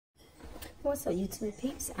What's up, YouTube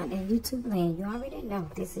peeps out there in YouTube land? You already know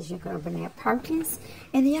this is your girl Nat Perkins,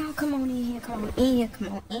 and y'all come on in here, come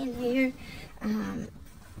on in here.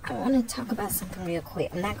 I want to talk about something real quick.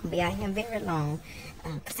 I'm not gonna be out here very long,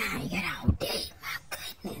 cause I ain't got all day. My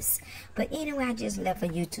goodness. But anyway, I just left a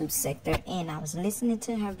YouTube sector, and I was listening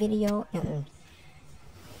to her video, and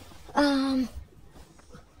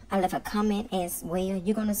I left a comment as well.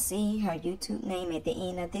 You're going to see her YouTube name at the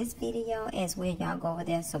end of this video as well. Y'all go over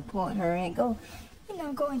there, support her, and go,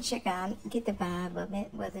 go and check out, get the vibe of it,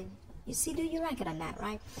 whether you see, do you like it or not,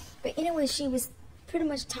 right? But anyway, she was pretty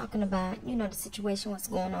much talking about, the situation, what's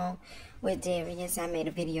going on with Darius. I made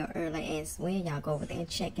a video earlier as well. Y'all go over there and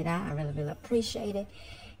check it out. I really, really appreciate it.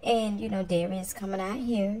 And, Darius coming out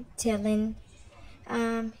here telling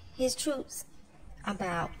his truths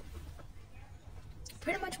about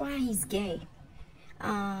pretty much why he's gay.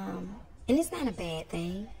 And it's not a bad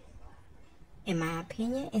thing. In my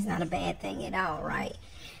opinion, it's not a bad thing at all, right?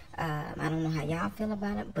 I don't know how y'all feel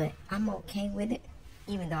about it, but I'm okay with it.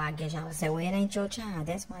 Even though I guess y'all would say, well, it ain't your child.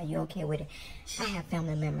 That's why you're okay with it. I have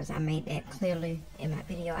family members. I made that clearly in my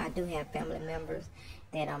video. I do have family members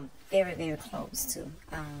that I'm very, very close to.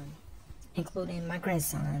 Including my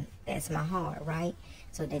grandson. That's my heart, right?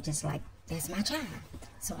 So they're just like, that's my child.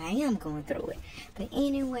 So I am going through it. But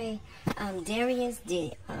anyway, Darius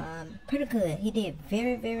did pretty good. He did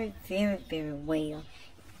very, very, very, very well.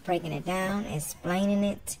 Breaking it down, explaining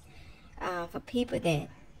it for people that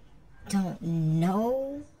don't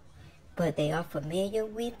know, but they are familiar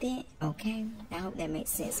with it. Okay? I hope that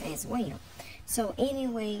makes sense as well. So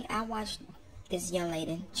anyway, I watched this young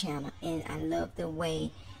lady channel, and I love the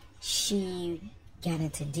way she got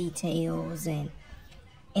into details, and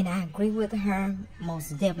I agree with her,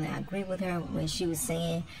 most definitely. I agree with her when she was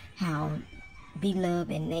saying how Blove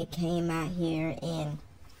and Nat came out here, and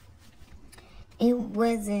it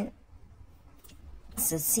wasn't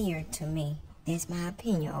sincere to me. That's my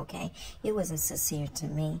opinion, okay? It wasn't sincere to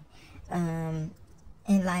me. And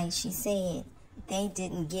like she said, they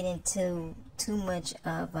didn't get into too much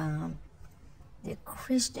of the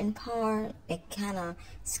Christian part. They kind of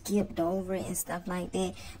skipped over it and stuff like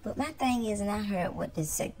that. But my thing is, and I heard what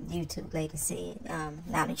this YouTube lady said.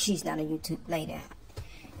 Now that she's not a YouTube lady,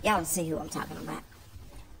 y'all see who I'm talking about.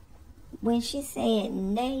 When she said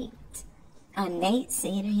Nate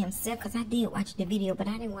said it himself, because I did watch the video, but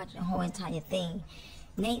I didn't watch the whole entire thing.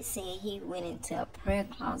 Nate said he went into a prayer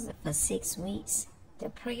closet for 6 weeks to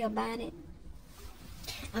pray about it.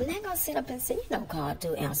 I'm not going to sit up and say, God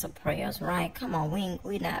do answer prayers, right? Come on,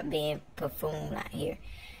 we're not being buffoon out here.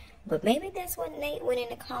 But maybe that's what Nate went in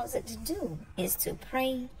the closet to do, is to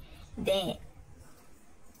pray that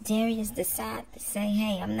Darius decide to say,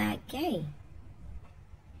 hey, I'm not gay.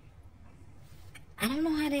 I don't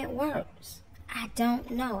know how that works. I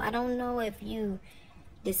don't know. I don't know if you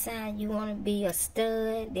decide you want to be a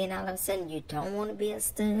stud, then all of a sudden you don't want to be a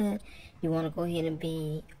stud. You want to go ahead and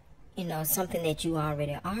be, something that you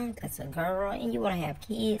already are, that's a girl, and you want to have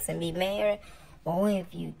kids and be married. Or if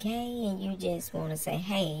you're gay and you just want to say,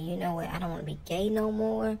 hey, you know what, I don't want to be gay no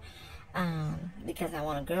more, because I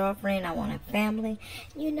want a girlfriend, I want a family.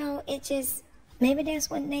 It just, maybe that's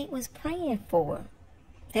what Nate was praying for.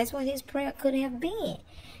 That's what his prayer could have been,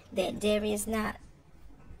 that Darius not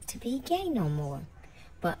to be gay no more.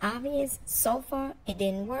 But obvious, so far, it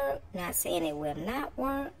didn't work. Not saying it will not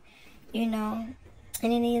work,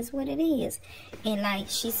 and it is what it is. And like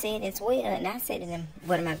she said as well, and I said it in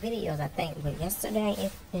one of my videos, I think, but yesterday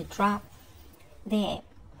it dropped, that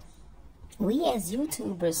we as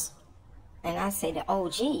YouTubers, and I say the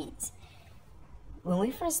OGs, when we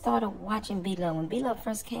first started watching Blove, when Blove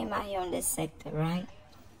first came out here on this sector, right?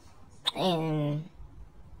 And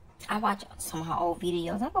I watch some of her old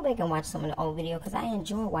videos. I go back and watch some of the old videos because I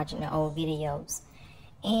enjoy watching the old videos.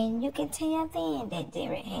 And you can tell then that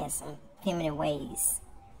Derek has some feminine ways.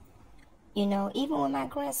 Even when my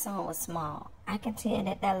grandson was small, I can tell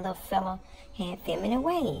that little fella had feminine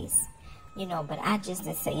ways. But I just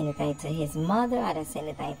didn't say anything to his mother. I didn't say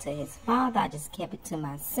anything to his father. I just kept it to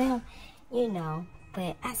myself,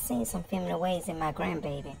 But I seen some feminine ways in my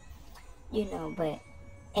grandbaby, But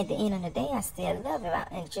at the end of the day, I still love him.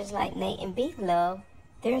 And just like Nate and B love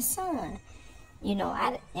their son.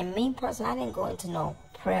 And me personally, I didn't go into no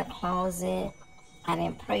prayer closet. I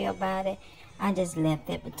didn't pray about it. I just left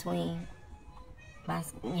it between my,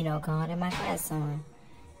 God and my grandson.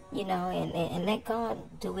 And let God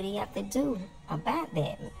do what he have to do about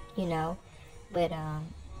that, But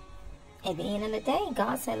at the end of the day,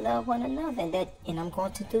 God said love one another, and I'm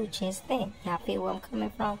going to do just that. Y'all feel where I'm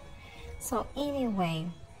coming from? So anyway,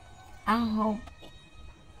 I hope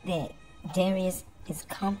that Darius is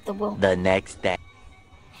comfortable. The next day.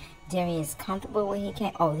 Jerry is comfortable where he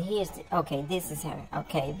can. Oh, okay, this is her.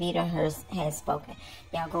 Okay, Vita has spoken.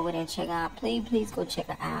 Y'all go over there and check her out. Please go check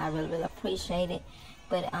her out. I really appreciate it.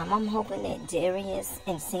 But I'm hoping that Jerry is,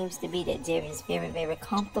 and seems to be that Jerry is very, very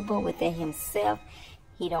comfortable within himself.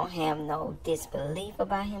 He don't have no disbelief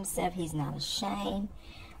about himself. He's not ashamed.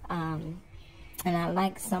 And I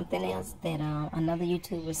like something else that another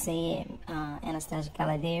YouTuber said, Anastasia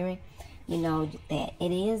Caladeri, that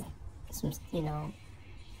it is some,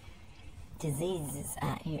 diseases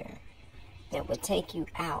out here that would take you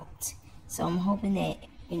out. So I'm hoping that,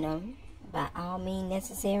 by all means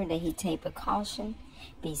necessary, that he take precaution,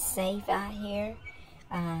 be safe out here,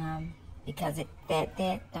 because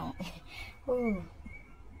that don't, ooh,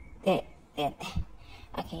 that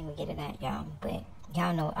I can't even get it out, y'all. But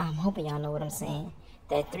y'all know, I'm hoping y'all know what I'm saying.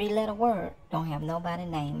 That 3-letter word don't have nobody's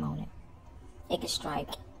name on it. It can strike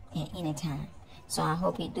at any time. So I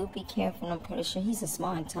hope he do be careful. I'm pretty sure he's a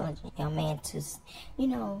smart, intelligent young man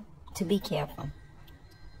to be careful.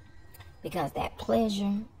 Because that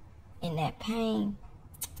pleasure and that pain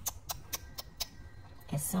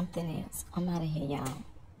is something else. I'm out of here, y'all.